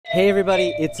Hey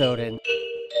everybody, it's Odin.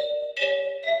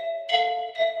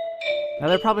 Now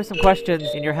there are probably some questions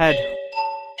in your head.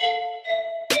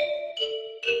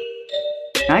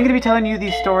 I'm gonna be telling you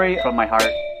these stories from my heart.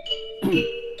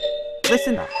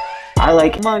 Listen up. I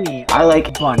like Money. I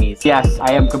like Bunnies. Yes,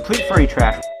 I am complete furry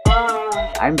trash.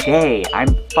 I'm gay.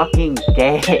 I'm fucking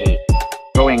gay.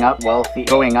 Growing up wealthy.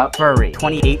 Growing up furry.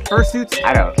 28 fursuits.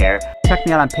 I don't care. Check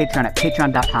me out on Patreon at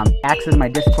patreon.com. Access my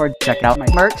Discord. Check out my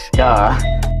merch. Duh.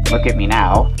 Look at me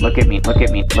now. Look at me. Look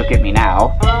at me. Look at me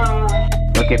now.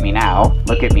 Look at me now.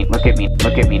 Look at me. Look at me.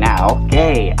 Look at me now.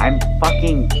 Gay. I'm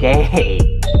fucking gay.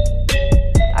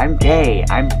 I'm gay.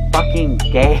 I'm fucking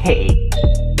gay.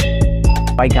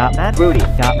 I got that booty.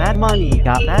 Got that money.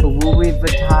 Got that Louis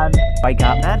Vuitton. I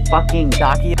got that Fucking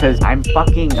Docky. cause I'm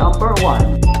fucking number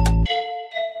one.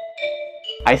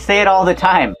 I say it all the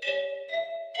time.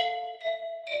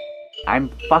 I'm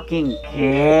fucking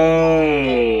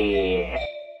gay.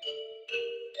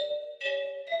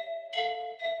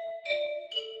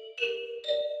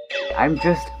 I'm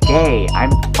just gay. I'm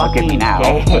fucking me now.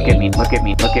 Gay. Look at me. Look at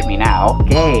me. Look at me now.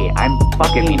 Gay. I'm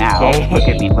fucking me now. Gay. Look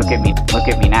at me. Look at me. Look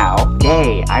at me now.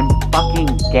 Gay. I'm fucking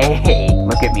gay.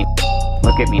 Look at me.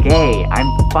 Look at me. Gay. I'm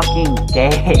fucking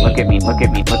gay. Look at me. Look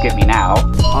at me. Look at me now.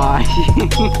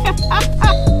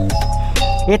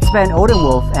 It's been Odin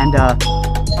Wolf and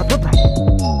goodbye.